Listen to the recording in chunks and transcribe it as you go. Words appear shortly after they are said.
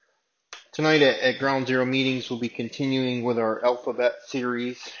Tonight at Ground Zero Meetings, we'll be continuing with our alphabet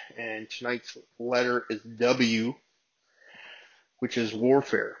series, and tonight's letter is W, which is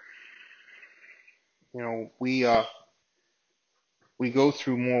warfare. You know, we go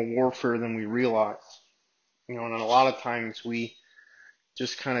through more warfare than we realize. You know, and a lot of times we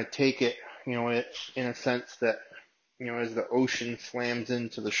just kind of take it, in a sense that, as the ocean slams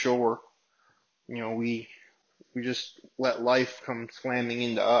into the shore, we just let life come slamming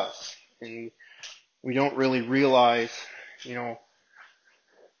into us, and we don't really realize, you know,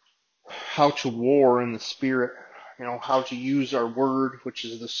 how to war in the spirit, how to use our word, which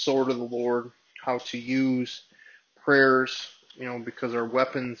is the sword of the Lord, how to use prayers, because our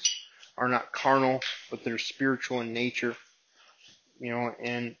weapons are not carnal, but they're spiritual in nature,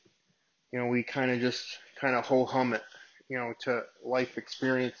 and, we kind of ho hum it, to life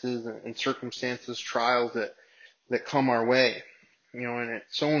experiences and circumstances, trials that come our way, and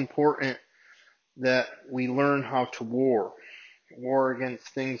it's so important that we learn how to war against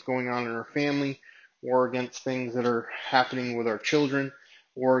things going on in our family, war against things that are happening with our children,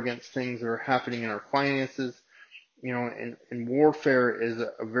 war against things that are happening in our finances, and warfare is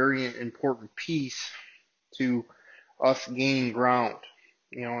a very important piece to us gaining ground,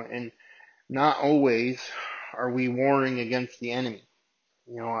 and not always are we warring against the enemy.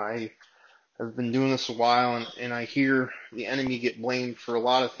 I have been doing this a while, and I hear the enemy get blamed for a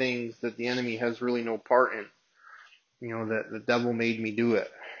lot of things that the enemy has really no part in. That the devil made me do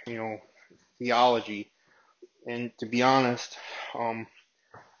it, theology. And to be honest,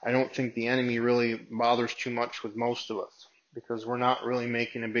 I don't think the enemy really bothers too much with most of us, because we're not really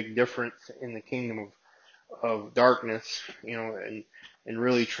making a big difference in the kingdom of darkness, and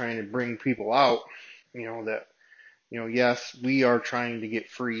really trying to bring people out, that, yes, we are trying to get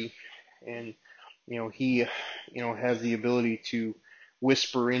free, and, he, has the ability to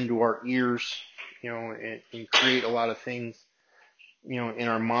whisper into our ears, and create a lot of things, in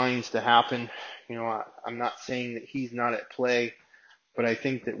our minds to happen. I'm not saying that he's not at play, but I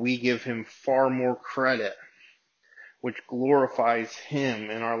think that we give him far more credit, which glorifies him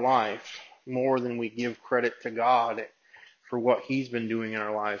in our life more than we give credit to God for what he's been doing in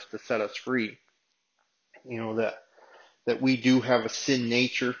our lives to set us free. That we do have a sin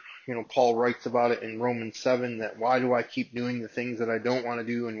nature. Paul writes about it in Romans 7, that why do I keep doing the things that I don't want to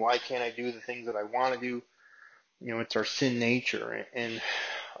do, and why can't I do the things that I want to do? It's our sin nature. And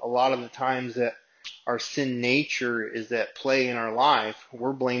a lot of the times that our sin nature is at play in our life,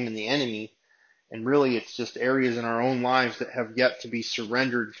 we're blaming the enemy. And really, it's just areas in our own lives that have yet to be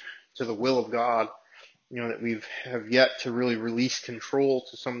surrendered to the will of God. That have yet to really release control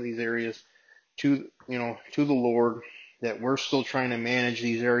to some of these areas to the Lord, that we're still trying to manage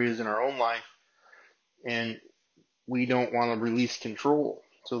these areas in our own life, and we don't want to release control.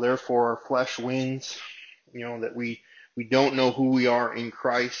 So therefore our flesh wins, that we don't know who we are in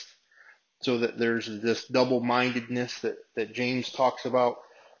Christ, so that there's this double-mindedness that James talks about,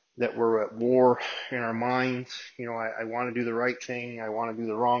 that we're at war in our minds. I want to do the right thing, I want to do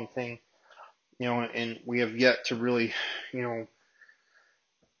the wrong thing, and we have yet to really,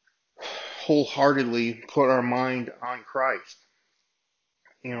 wholeheartedly put our mind on Christ.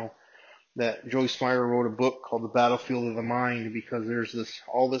 That Joyce Meyer wrote a book called The Battlefield of the Mind, because there's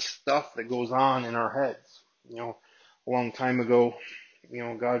all this stuff that goes on in our heads. A long time ago,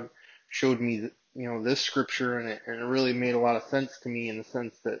 God showed me this scripture, and it really made a lot of sense to me, in the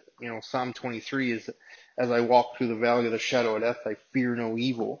sense that, Psalm 23 is, as I walk through the valley of the shadow of death, I fear no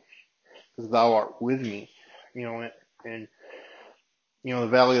evil, because thou art with me. And the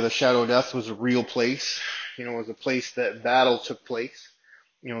valley of the shadow of death was a real place. It was a place that battle took place.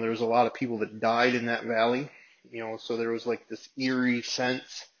 There was a lot of people that died in that valley. So there was like this eerie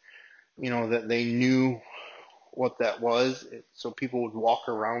sense, that they knew what that was. So people would walk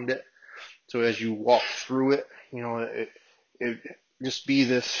around it. So as you walk through it, it just be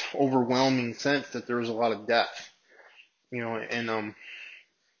this overwhelming sense that there was a lot of death. And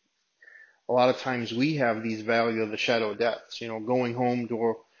a lot of times we have these valley of the shadow of death. Going home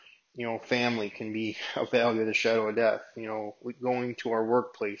to family can be a valley of the shadow of death. Going to our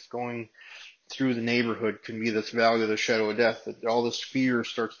workplace, going through the neighborhood can be this valley of the shadow of death, that all this fear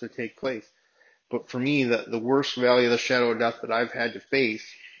starts to take place. But for me, the worst valley of the shadow of death that I've had to face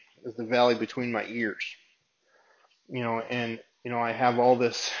is the valley between my ears. And, I have all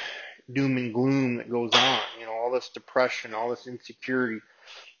this doom and gloom that goes on, all this depression, all this insecurity,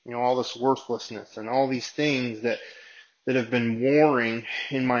 all this worthlessness, and all these things that have been warring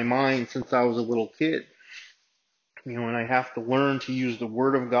in my mind since I was a little kid. And I have to learn to use the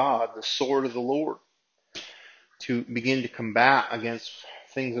word of God, the sword of the Lord, to begin to combat against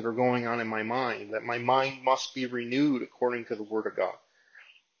things that are going on in my mind, that my mind must be renewed according to the Word of God.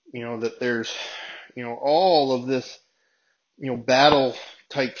 That there's, all of this, battle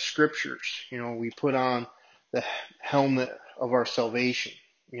type scriptures. We put on the helmet of our salvation.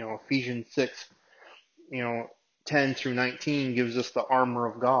 Ephesians 6, 10 through 19 gives us the armor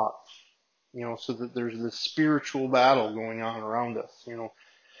of God, so that there's this spiritual battle going on around us,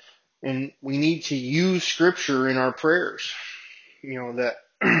 and we need to use scripture in our prayers. That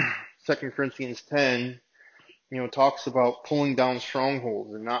 2 Corinthians 10, talks about pulling down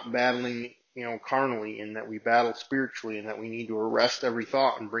strongholds and not battling, carnally, and that we battle spiritually, and that we need to arrest every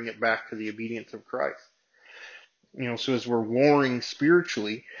thought and bring it back to the obedience of Christ. So as we're warring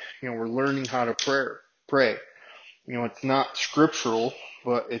spiritually, we're learning how to pray. It's not scriptural,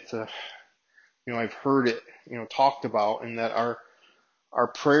 but it's I've heard it, talked about, and that our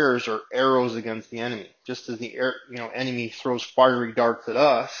prayers are arrows against the enemy. Just as the enemy throws fiery darts at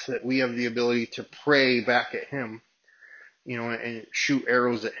us, that we have the ability to pray back at him, and shoot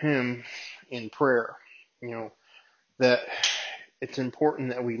arrows at him in prayer. That it's important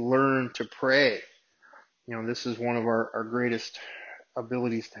that we learn to pray. This is one of our greatest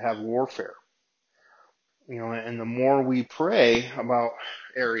abilities to have warfare. And the more we pray about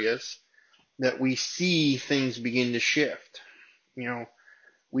areas, that we see things begin to shift.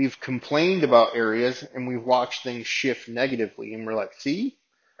 We've complained about areas and we've watched things shift negatively, and we're like, see,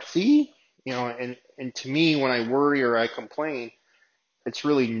 and to me, when I worry or I complain, it's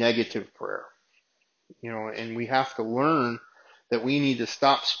really negative prayer, and we have to learn that we need to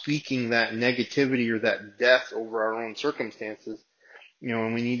stop speaking that negativity or that death over our own circumstances,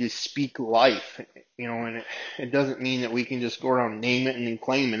 and we need to speak life, and it doesn't mean that we can just go around naming it and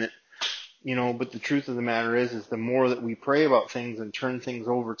claiming it, but the truth of the matter is the more that we pray about things and turn things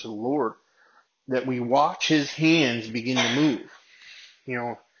over to the Lord, that we watch his hands begin to move,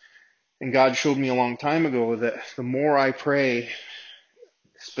 and God showed me a long time ago that the more I pray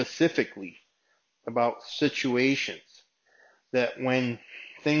specifically about situations, that when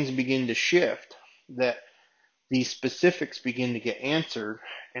things begin to shift, that these specifics begin to get answered,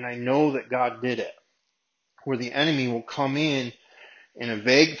 and I know that God did it. Where the enemy will come in a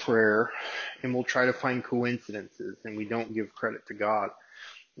vague prayer, and we'll try to find coincidences, and we don't give credit to God,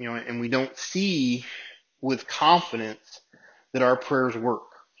 and we don't see with confidence that our prayers work,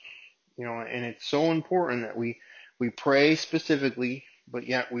 and it's so important that we pray specifically, but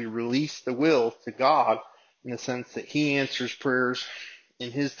yet we release the will to God in the sense that he answers prayers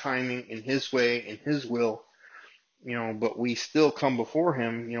in his timing, in his way, in his will, but we still come before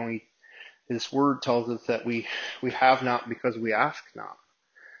him, his word tells us that we have not because we ask not.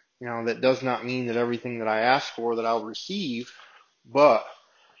 That does not mean that everything that I ask for that I'll receive, but,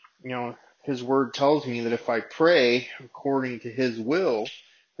 his word tells me that if I pray according to his will,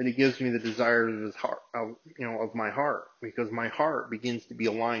 that he gives me the desires of his heart, of my heart, because my heart begins to be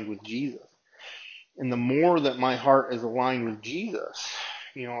aligned with Jesus. And the more that my heart is aligned with Jesus,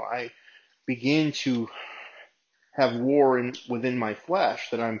 I begin to have war within my flesh,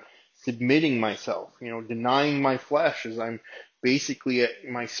 that I'm submitting myself, denying my flesh as I'm basically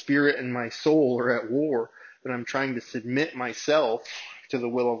my spirit and my soul are at war, that I'm trying to submit myself to the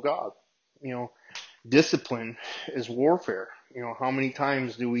will of God. Discipline is warfare. How many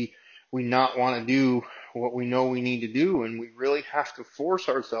times do we not want to do what we know we need to do, and we really have to force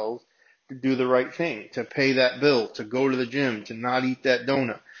ourselves to do the right thing, to pay that bill, to go to the gym, to not eat that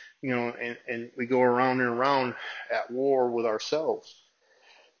donut, and we go around and around at war with ourselves.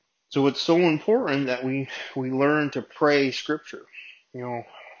 So it's so important that we learn to pray scripture,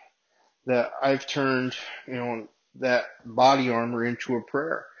 that I've turned, that body armor into a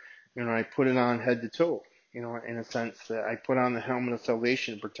prayer. I put it on head to toe, in a sense that I put on the helmet of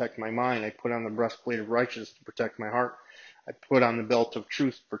salvation to protect my mind. I put on the breastplate of righteousness to protect my heart. I put on the belt of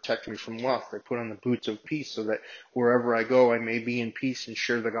truth to protect me from lust. I put on the boots of peace so that wherever I go, I may be in peace and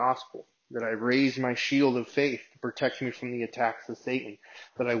share the gospel. That I raise my shield of faith to protect me from the attacks of Satan.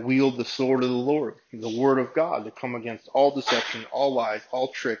 That I wield the sword of the Lord, the word of God, to come against all deception, all lies, all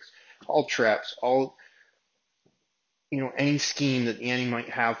tricks, all traps, all, any scheme that the enemy might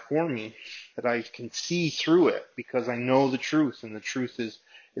have for me, that I can see through it because I know the truth, and the truth is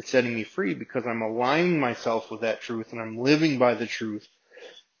setting me free because I'm aligning myself with that truth and I'm living by the truth.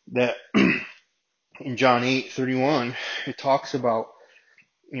 That in John 8:31, it talks about,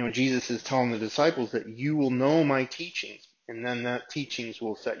 Jesus is telling the disciples that you will know my teachings, and then that teachings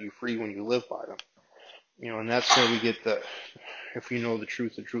will set you free when you live by them. And that's where we get the, if you know the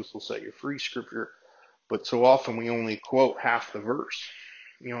truth will set you free scripture. But so often we only quote half the verse,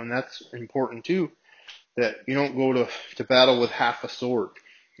 and that's important too, that you don't go to battle with half a sword.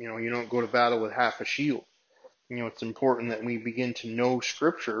 You don't go to battle with half a shield. It's important that we begin to know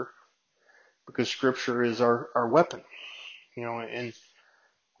Scripture, because Scripture is our weapon. And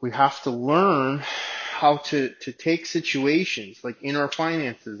we have to learn how to take situations like in our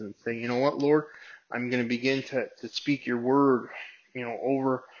finances and say, you know what, Lord, I'm going to begin to speak your word,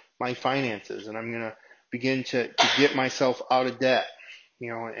 over my finances, and I'm going to begin to get myself out of debt,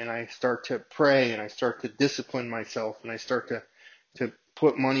 and I start to pray, and I start to discipline myself, and I start to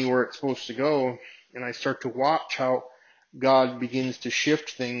put money where it's supposed to go, and I start to watch how God begins to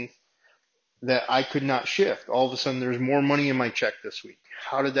shift things that I could not shift. All of a sudden, there's more money in my check this week.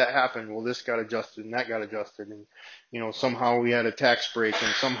 How did that happen? Well, this got adjusted and that got adjusted, and somehow we had a tax break,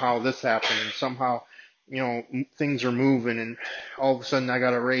 and somehow this happened, and somehow things are moving, and all of a sudden I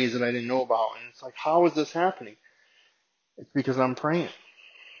got a raise that I didn't know about, and it's like, how is this happening? It's because I'm praying.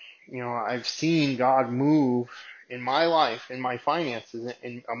 I've seen God move in my life, in my finances,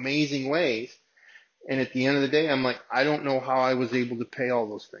 in amazing ways, and at the end of the day, I'm like, I don't know how I was able to pay all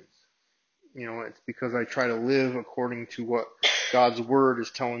those things. It's because I try to live according to what God's word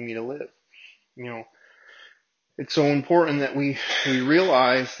is telling me to live. It's so important that we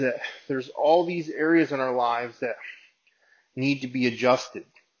realize that there's all these areas in our lives that need to be adjusted,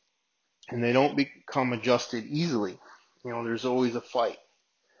 and they don't become adjusted easily. There's always a fight.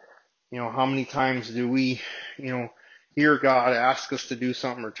 How many times do we, hear God ask us to do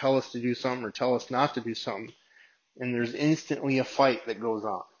something, or tell us to do something, or tell us not to do something, and there's instantly a fight that goes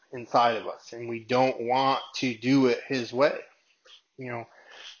on inside of us, and we don't want to do it His way.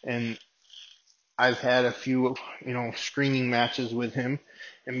 And I've had a few, screaming matches with Him,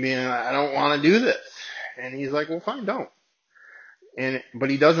 and being, I don't want to do this. And He's like, well, fine, don't. But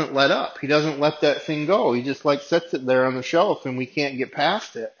He doesn't let up. He doesn't let that thing go. He just like sets it there on the shelf, and we can't get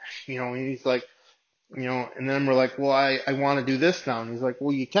past it. And He's like, and then we're like, well, I want to do this now. And He's like,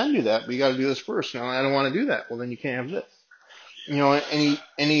 well, you can do that, but you got to do this first. No, I don't want to do that. Well, then you can't have this. And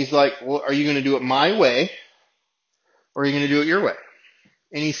He's like, well, are you going to do it my way, or are you going to do it your way?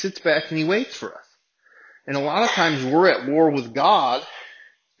 And He sits back and He waits for us. And a lot of times we're at war with God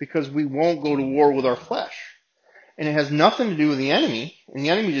because we won't go to war with our flesh. And it has nothing to do with the enemy. And the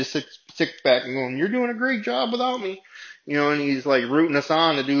enemy just sits back and going, you're doing a great job without me. And he's like rooting us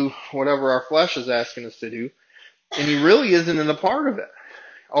on to do whatever our flesh is asking us to do. And he really isn't in a part of it.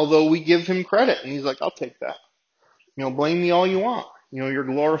 Although we give him credit. And he's like, I'll take that. Blame me all you want. You're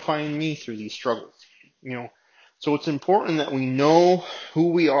glorifying me through these struggles. So it's important that we know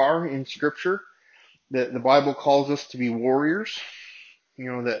who we are in Scripture, that the Bible calls us to be warriors,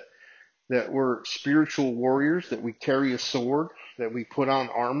 that we're spiritual warriors, that we carry a sword, that we put on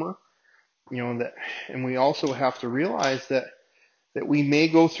armor, and we also have to realize that we may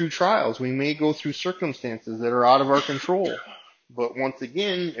go through trials, we may go through circumstances that are out of our control. But once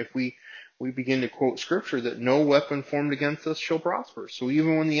again, if we begin to quote Scripture that no weapon formed against us shall prosper. So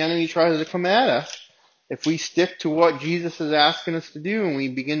even when the enemy tries to come at us, if we stick to what Jesus is asking us to do, and we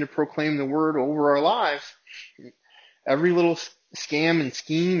begin to proclaim the word over our lives, every little scam and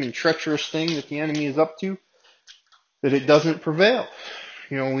scheme and treacherous thing that the enemy is up to, that it doesn't prevail.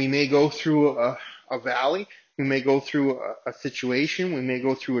 We may go through a valley, we may go through a situation, we may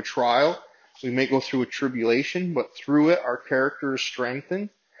go through a trial, we may go through a tribulation, but through it our character is strengthened,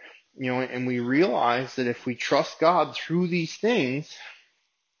 and we realize that if we trust God through these things,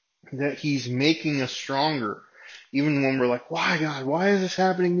 that He's making us stronger. Even when we're like, why, God, why is this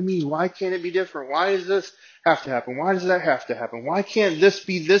happening to me? Why can't it be different? Why does this have to happen? Why does that have to happen? Why can't this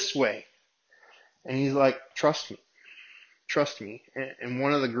be this way? And He's like, trust me. Trust me. And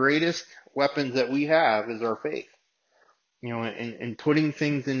one of the greatest weapons that we have is our faith. And putting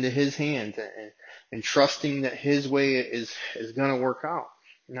things into His hands, and trusting that His way is going to work out.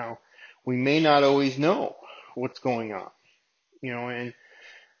 Now, we may not always know what's going on, and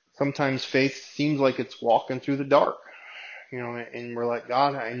sometimes faith seems like it's walking through the dark, and we're like,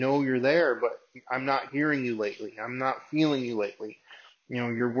 God, I know you're there, but I'm not hearing you lately. I'm not feeling you lately.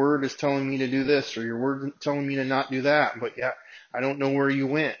 Your word is telling me to do this, or your word is telling me to not do that, but yeah, I don't know where you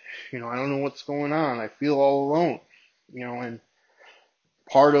went. I don't know what's going on. I feel all alone, and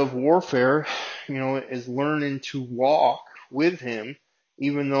part of warfare, is learning to walk with Him,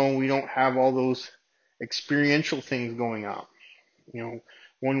 even though we don't have all those experiential things going on.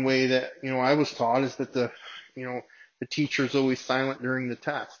 One way that, I was taught is that the teacher's always silent during the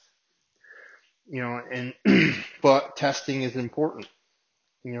test, and, but testing is important,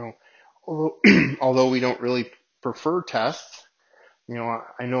 although, although we don't really prefer tests.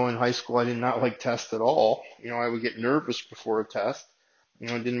 I know in high school I did not like tests at all. I would get nervous before a test,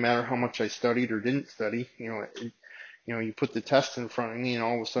 It didn't matter how much I studied or didn't study. You put the test in front of me, and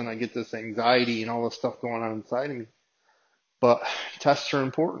all of a sudden I get this anxiety and all this stuff going on inside of me. But tests are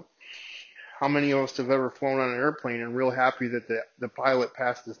important. How many of us have ever flown on an airplane and real happy that the pilot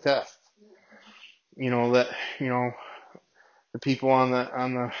passed his test? That the people on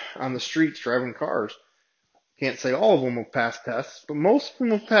the streets driving cars. Can't say all of them have passed tests, but most of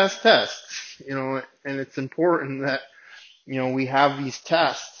them have passed tests. And it's important that we have these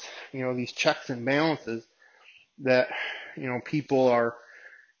tests, these checks and balances that people are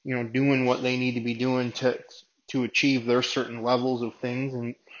doing what they need to be doing to achieve their certain levels of things,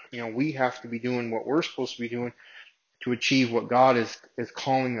 and we have to be doing what we're supposed to be doing to achieve what God is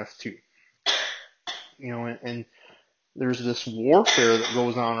calling us to. And there's this warfare that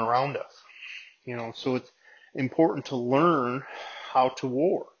goes on around us. So it's important to learn how to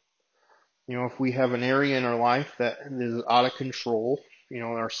war. If we have an area in our life that is out of control,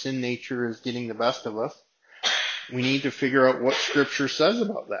 our sin nature is getting the best of us, we need to figure out what Scripture says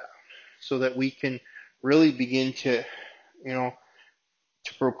about that so that we can really begin to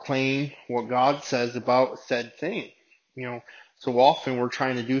proclaim what God says about said thing. So often we're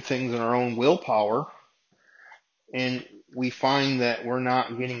trying to do things in our own willpower, and we find that we're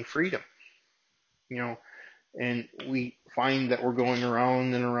not getting freedom. And we find that we're going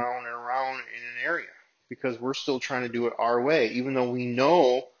around and around and around in an area because we're still trying to do it our way, even though we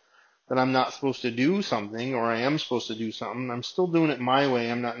know that I'm not supposed to do something, or I am supposed to do something. I'm still doing it my way.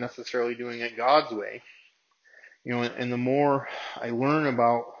 I'm not necessarily doing it God's way. And the more I learn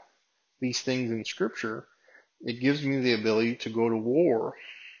about these things in Scripture, it gives me the ability to go to war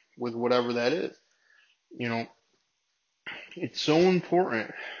with whatever that is. It's so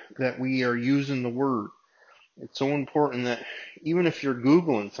important that we are using the Word. It's so important that even if you're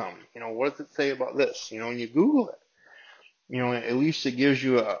Googling something, what does it say about this? And you Google it. At least it gives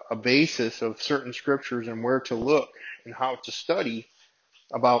you a basis of certain scriptures and where to look and how to study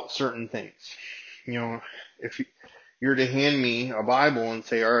about certain things. If you're to hand me a Bible and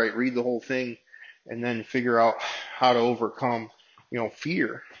say, all right, read the whole thing and then figure out how to overcome,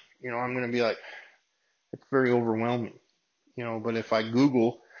 fear, I'm going to be like, it's very overwhelming. But if I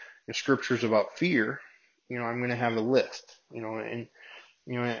Google the scriptures about fear, I'm going to have a list, and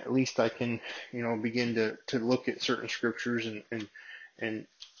at least I can, begin to look at certain scriptures and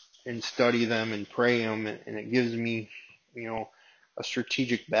study them and pray them, and it gives me, a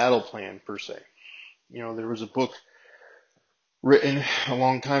strategic battle plan per se. There was a book written a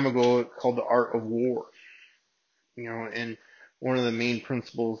long time ago called The Art of War, and one of the main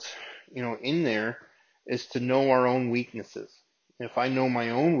principles, in there is to know our own weaknesses. If I know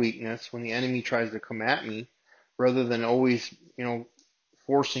my own weakness when the enemy tries to come at me, rather than always,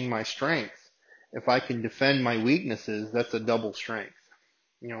 forcing my strength, if I can defend my weaknesses, that's a double strength.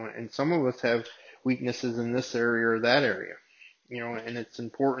 And some of us have weaknesses in this area or that area, and it's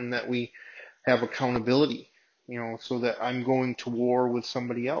important that we have accountability, so that I'm going to war with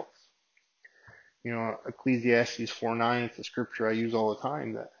somebody else. Ecclesiastes 4:9, it's a scripture I use all the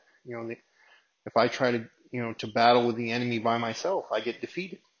time that, if I try to battle with the enemy by myself, I get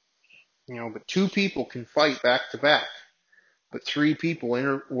defeated. But two people can fight back to back, but three people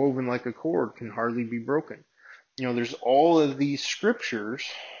interwoven like a cord can hardly be broken. There's all of these scriptures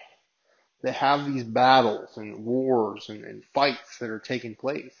that have these battles and wars and fights that are taking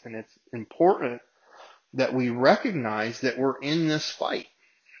place. And it's important that we recognize that we're in this fight.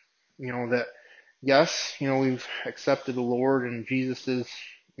 That yes, we've accepted the Lord and Jesus is,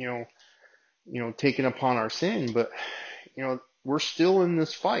 taken upon our sin, but, we're still in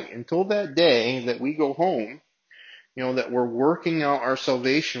this fight until that day that we go home, that we're working out our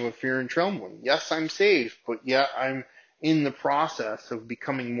salvation with fear and trembling. Yes, I'm saved, but yet I'm in the process of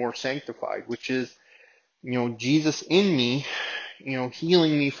becoming more sanctified, which is, Jesus in me,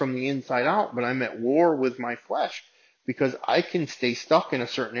 healing me from the inside out, but I'm at war with my flesh because I can stay stuck in a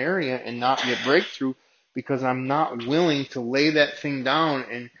certain area and not get breakthrough because I'm not willing to lay that thing down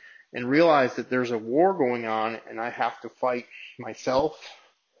and realize that there's a war going on and I have to fight myself,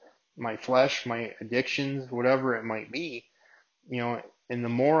 my flesh, my addictions, whatever it might be, and the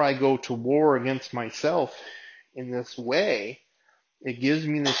more I go to war against myself in this way, it gives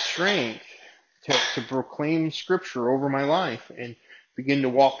me the strength to proclaim scripture over my life and begin to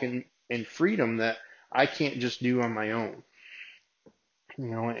walk in freedom that I can't just do on my own.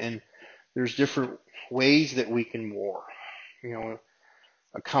 And there's different ways that we can war.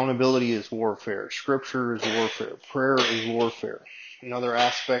 Accountability is warfare. Scripture is warfare. Prayer is warfare. Another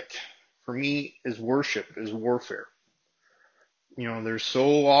aspect for me is worship is warfare. There's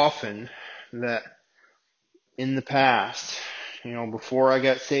so often that in the past, before I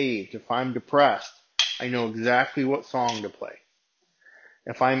got saved, if I'm depressed, I know exactly what song to play.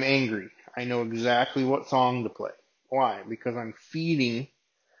 If I'm angry, I know exactly what song to play. Why? Because I'm feeding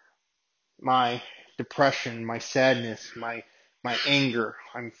my depression, my sadness, my anger.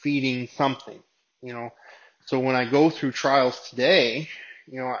 I'm feeding something, you know. So when I go through trials today,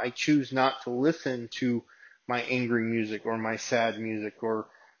 I choose not to listen to my angry music or my sad music or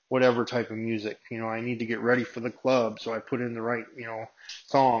whatever type of music. I need to get ready for the club, so I put in the right,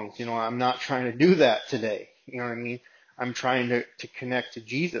 songs. I'm not trying to do that today. You know what I mean? I'm trying to connect to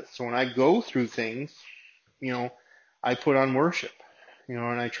Jesus. So when I go through things, you know, I put on worship, and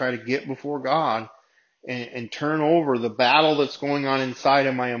I try to get before God and turn over the battle that's going on inside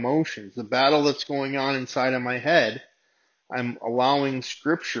of my emotions, the battle that's going on inside of my head. I'm allowing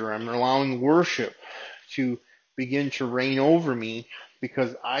scripture, I'm allowing worship to begin to reign over me,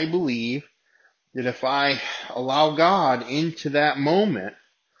 because I believe that if I allow God into that moment,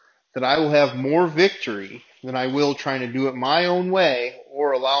 that I will have more victory than I will trying to do it my own way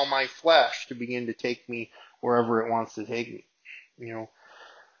or allow my flesh to begin to take me wherever it wants to take me. You know,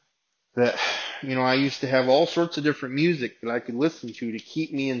 that, I used to have all sorts of different music that I could listen to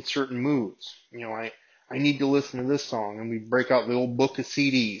keep me in certain moods. I need to listen to this song, and we'd break out the old book of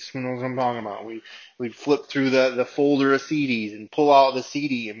CDs. Who knows what I'm talking about? We'd flip through the folder of CDs and pull out the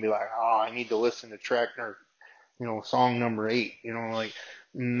CD and be like, oh, I need to listen to track or, song number 8, like,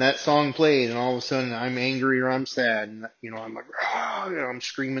 and that song plays, and all of a sudden I'm angry or I'm sad, and, I'm like, oh, I'm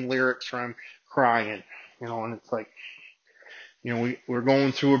screaming lyrics or I'm crying, and it's like, we're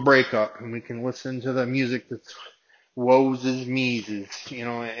going through a breakup, and we can listen to the music that's woes is me's,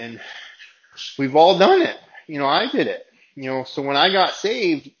 and we've all done it. I did it. So when I got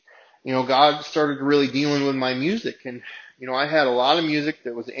saved, God started really dealing with my music, and, I had a lot of music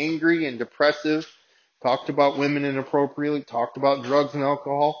that was angry and depressive, talked about women inappropriately, talked about drugs and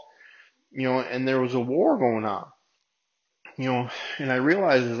alcohol, and there was a war going on, and I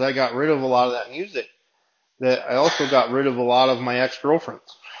realized as I got rid of a lot of that music that I also got rid of a lot of my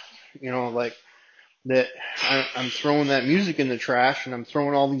ex-girlfriends, like that I'm throwing that music in the trash, and I'm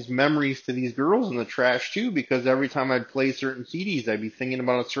throwing all these memories to these girls in the trash too, because every time I'd play certain CDs, I'd be thinking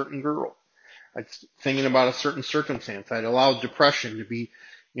about a certain girl. I'd thinking about a certain circumstance. I'd allowed depression to be,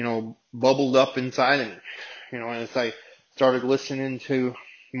 bubbled up inside of me. And as I started listening to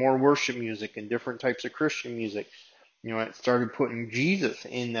more worship music and different types of Christian music, it started putting Jesus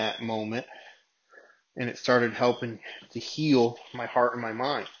in that moment, and it started helping to heal my heart and my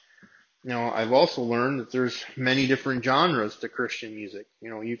mind. I've also learned that there's many different genres to Christian music.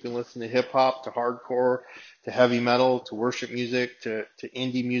 You can listen to hip hop, to hardcore, to heavy metal, to worship music, to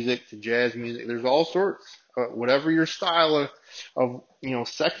indie music, to jazz music. There's all sorts. Whatever your style of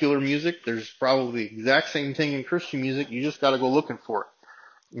secular music, there's probably the exact same thing in Christian music. You just got to go looking for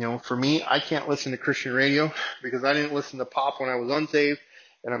it. For me, I can't listen to Christian radio because I didn't listen to pop when I was unsaved,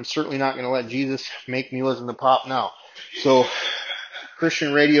 and I'm certainly not going to let Jesus make me listen to pop now. So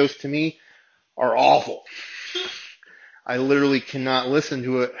Christian radios to me are awful. I literally cannot listen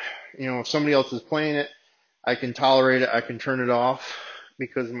to it. If somebody else is playing it, I can tolerate it. I can turn it off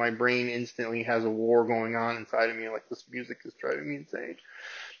because my brain instantly has a war going on inside of me. Like, this music is driving me insane.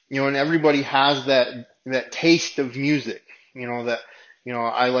 And everybody has that taste of music, that,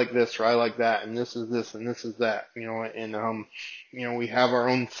 I like this or I like that, and this is this and this is that, and, we have our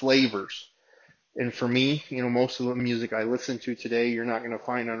own flavors. And for me, most of the music I listen to today, you're not going to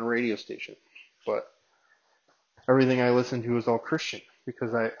find on a radio station. But everything I listen to is all Christian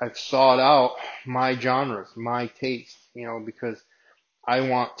because I've sought out my genres, my taste, because I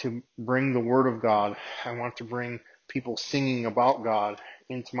want to bring the Word of God. I want to bring people singing about God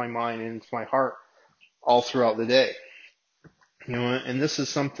into my mind and into my heart all throughout the day. And this is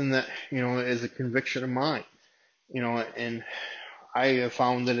something that, is a conviction of mine, and I have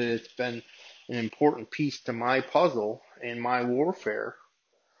found that it's been an important piece to my puzzle and my warfare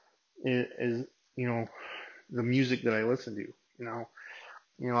is, the music that I listen to.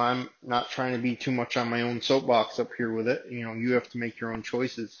 I'm not trying to be too much on my own soapbox up here with it. You have to make your own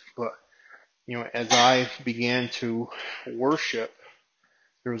choices. But, as I began to worship,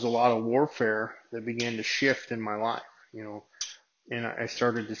 there was a lot of warfare that began to shift in my life, and I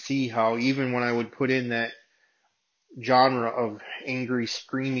started to see how even when I would put in that genre of angry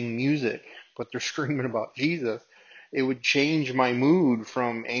screaming music, but they're screaming about Jesus, it would change my mood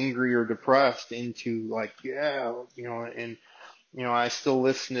from angry or depressed into like, yeah, and, I still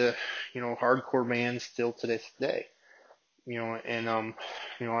listen to, hardcore bands still to this day, and,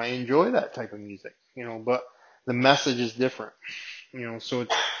 I enjoy that type of music, but the message is different, so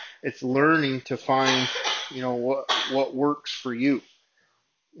it's learning to find what works for you,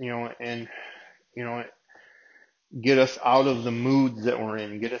 and, you know, get us out of the moods that we're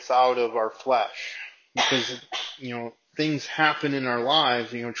in, get us out of our flesh, because, things happen in our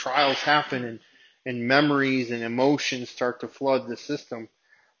lives, trials happen, and memories and emotions start to flood the system,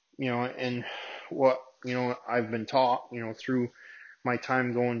 and what, I've been taught, through my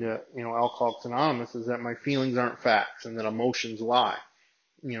time going to, Alcoholics Anonymous, is that my feelings aren't facts and that emotions lie,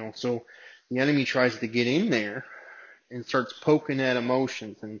 so the enemy tries to get in there and starts poking at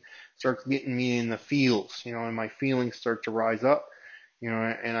emotions and starts getting me in the feels, and my feelings start to rise up,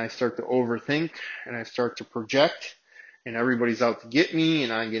 and I start to overthink and I start to project, and everybody's out to get me,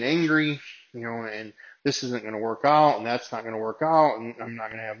 and I get angry, and this isn't going to work out, and that's not going to work out, and I'm not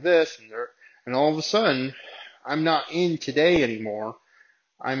going to have this, and all of a sudden, I'm not in today anymore.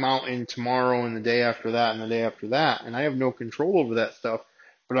 I'm out in tomorrow and the day after that and the day after that, and I have no control over that stuff,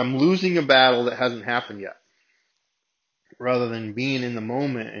 but I'm losing a battle that hasn't happened yet, rather than being in the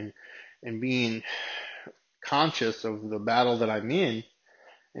moment and being conscious of the battle that I'm in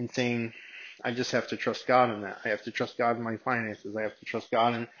and saying, I just have to trust God in that. I have to trust God in my finances. I have to trust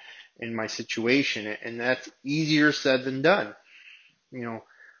God in my situation. And that's easier said than done.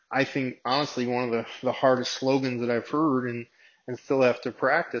 I think honestly one of the hardest slogans that I've heard and still have to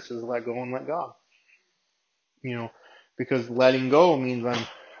practice is let go and let God. Because letting go means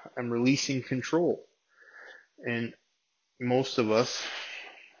I'm releasing control. And most of us,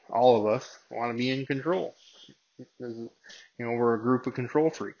 all of us, want to be in control. We're a group of control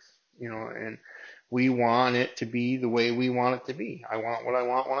freaks, and we want it to be the way we want it to be. I want what I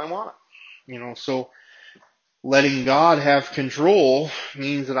want when I want it, so letting God have control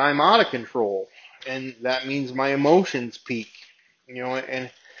means that I'm out of control, and that means my emotions peak,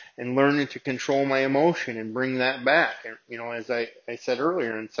 and learning to control my emotion and bring that back. And, as I said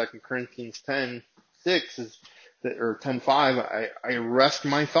earlier in 2 Corinthians 10:6 or 10:5, I arrest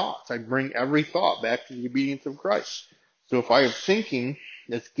my thoughts. I bring every thought back to the obedience of Christ. So if I have thinking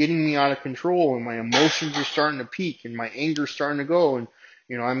that's getting me out of control and my emotions are starting to peak and my anger is starting to go and,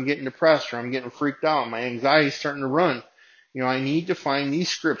 I'm getting depressed or I'm getting freaked out and my anxiety is starting to run, I need to find these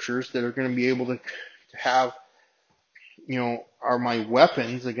scriptures that are going to be able to have, are my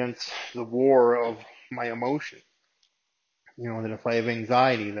weapons against the war of my emotion. That if I have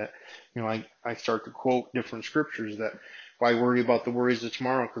anxiety, that, I start to quote different scriptures that why worry about the worries of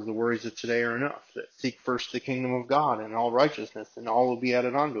tomorrow, because the worries of today are enough. That seek first the kingdom of God and all righteousness, and all will be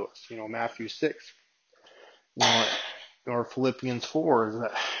added unto us. Matthew 6. Or Philippians 4 is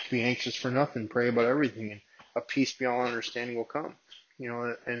that be anxious for nothing, pray about everything, and a peace beyond understanding will come.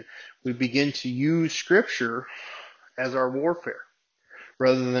 And we begin to use scripture as our warfare,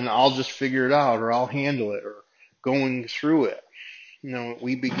 rather than I'll just figure it out or I'll handle it or going through it.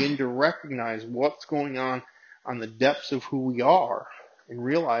 We begin to recognize what's going on the depths of who we are and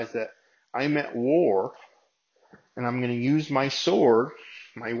realize that I'm at war and I'm going to use my sword,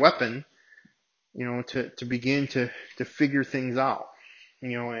 my weapon, to begin to figure things out.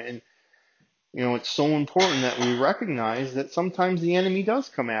 And it's so important that we recognize that sometimes the enemy does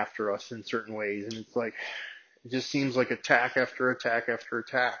come after us in certain ways, and it's like, it just seems like attack after attack after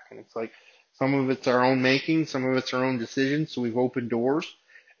attack, and it's like some of it's our own making, some of it's our own decision, so we've opened doors,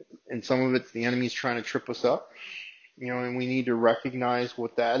 and some of it's the enemy's trying to trip us up, and we need to recognize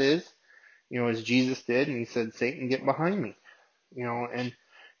what that is, as Jesus did, and he said, Satan, get behind me, and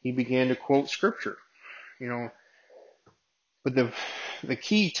he began to quote scripture, but the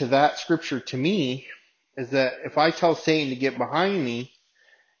key to that scripture to me is that if I tell Satan to get behind me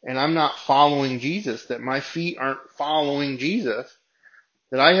and I'm not following Jesus, that my feet aren't following Jesus,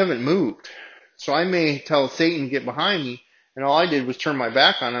 that I haven't moved. So I may tell Satan to get behind me, and all I did was turn my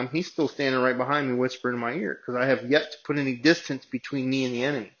back on him. He's still standing right behind me, whispering in my ear, because I have yet to put any distance between me and the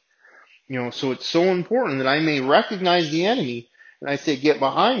enemy. So it's so important that I may recognize the enemy, and I say, get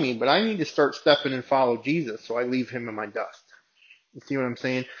behind me, but I need to start stepping and follow Jesus, so I leave him in my dust. You see what I'm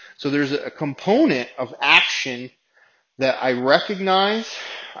saying? So there's a component of action that I recognize,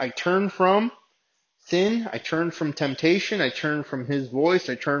 I turn from sin, I turn from temptation, I turn from his voice,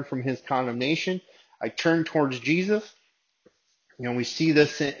 I turn from his condemnation, I turn towards Jesus. We see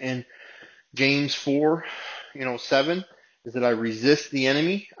this in James 4, 7, is that I resist the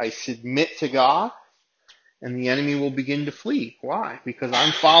enemy, I submit to God, and the enemy will begin to flee. Why? Because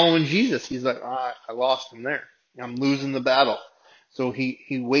I'm following Jesus. He's like, I lost him there. I'm losing the battle. So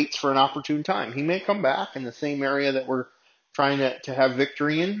he waits for an opportune time. He may come back in the same area that we're trying to have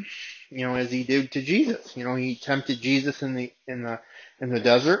victory in, as he did to Jesus. He tempted Jesus in the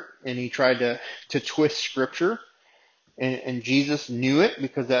desert, and he tried to twist scripture And Jesus knew it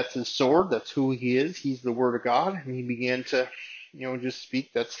because that's his sword. That's who he is. He's the Word of God. And he began to, just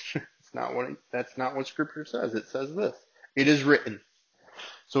speak. That's not what Scripture says. It says this. It is written.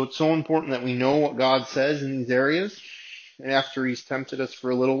 So it's so important that we know what God says in these areas. And after he's tempted us for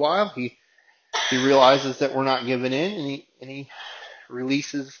a little while, he realizes that we're not giving in, and he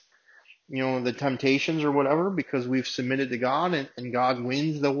releases, the temptations or whatever, because we've submitted to God, and God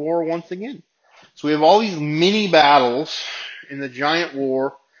wins the war once again. So we have all these mini battles in the giant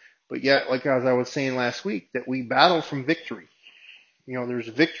war, but yet, like as I was saying last week, that we battle from victory. There's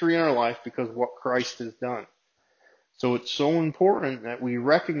victory in our life because of what Christ has done. So it's so important that we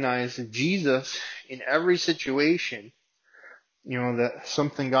recognize Jesus in every situation. That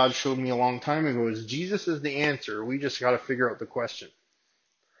something God showed me a long time ago is Jesus is the answer. We just got to figure out the question.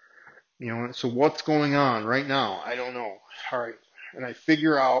 So what's going on right now? I don't know. All right. And I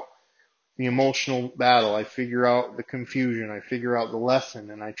figure out the emotional battle. I figure out the confusion. I figure out the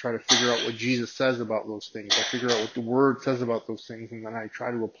lesson, and I try to figure out what Jesus says about those things. I figure out what the Word says about those things, and then I try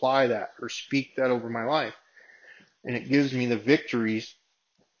to apply that or speak that over my life. And it gives me the victories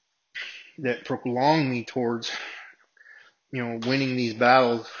that prolong me towards, winning these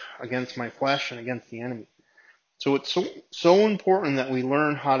battles against my flesh and against the enemy. So it's so important that we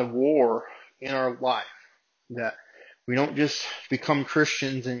learn how to war in our life, that we don't just become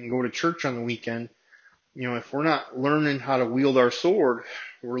Christians and go to church on the weekend. If we're not learning how to wield our sword,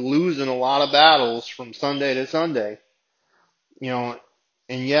 we're losing a lot of battles from Sunday to Sunday. And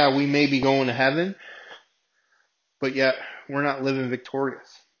yeah, we may be going to heaven, but yet we're not living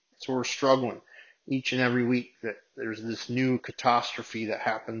victorious. So we're struggling each and every week that there's this new catastrophe that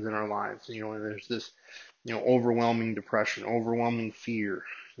happens in our lives, and there's this, overwhelming depression, overwhelming fear.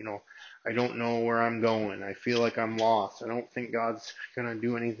 I don't know where I'm going. I feel like I'm lost. I don't think God's going to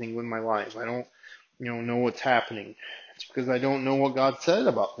do anything with my life. I don't, know what's happening. It's because I don't know what God said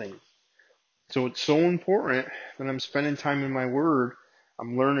about things. So it's so important that I'm spending time in my Word.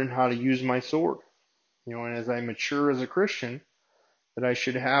 I'm learning how to use my sword. And as I mature as a Christian, that I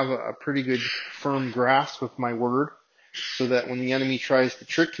should have a pretty good firm grasp of my Word, so that when the enemy tries to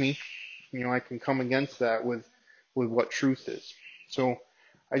trick me, I can come against that with what truth is. So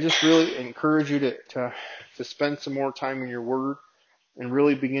I just really encourage you to spend some more time in your Word and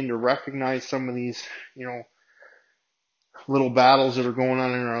really begin to recognize some of these, little battles that are going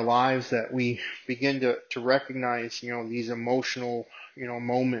on in our lives, that we begin to recognize, these emotional,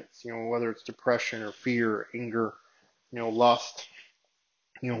 moments, whether it's depression or fear, or anger, lust.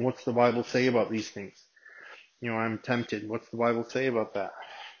 What's the Bible say about these things? I'm tempted. What's the Bible say about that?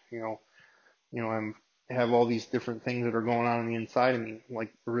 I have all these different things that are going on the inside of me.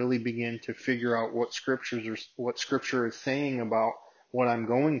 Like, really begin to figure out what Scripture is saying about what I'm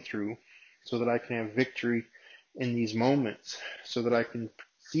going through, so that I can have victory in these moments, so that I can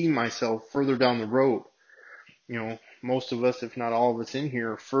see myself further down the road. Most of us, if not all of us in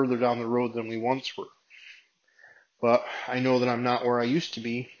here, are further down the road than we once were. But I know that I'm not where I used to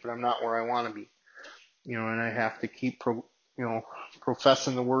be, but I'm not where I want to be. And I have to keep,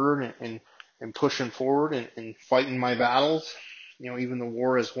 professing the Word, and pushing forward, and fighting my battles. Even the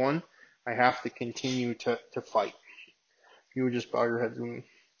war is won. I have to continue to fight. If you would just bow your heads with me.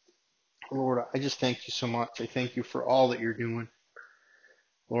 Lord, I just thank you so much. I thank you for all that you're doing.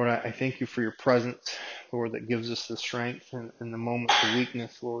 Lord, I thank you for your presence, Lord, that gives us the strength in the moments of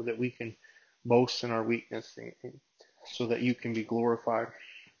weakness, Lord, that we can boast in our weakness, and so that you can be glorified.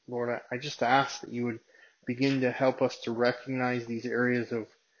 Lord, I just ask that you would begin to help us to recognize these areas of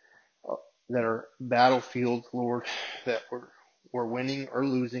that are battlefields, Lord, that we're winning or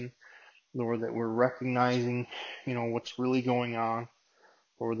losing, Lord, that we're recognizing, what's really going on,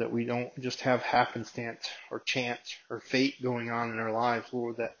 Lord, that we don't just have happenstance or chance or fate going on in our lives,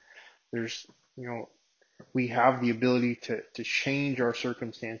 Lord, that there's, we have the ability to change our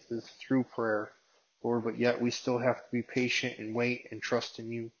circumstances through prayer, Lord, but yet we still have to be patient and wait and trust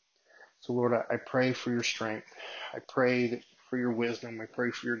in you. So, Lord, I pray for your strength. I pray for your wisdom. I pray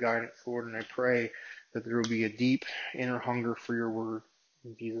for your guidance, Lord, and I pray that there will be a deep inner hunger for your word.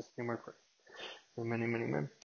 In Jesus' name I pray. Amen, amen, amen.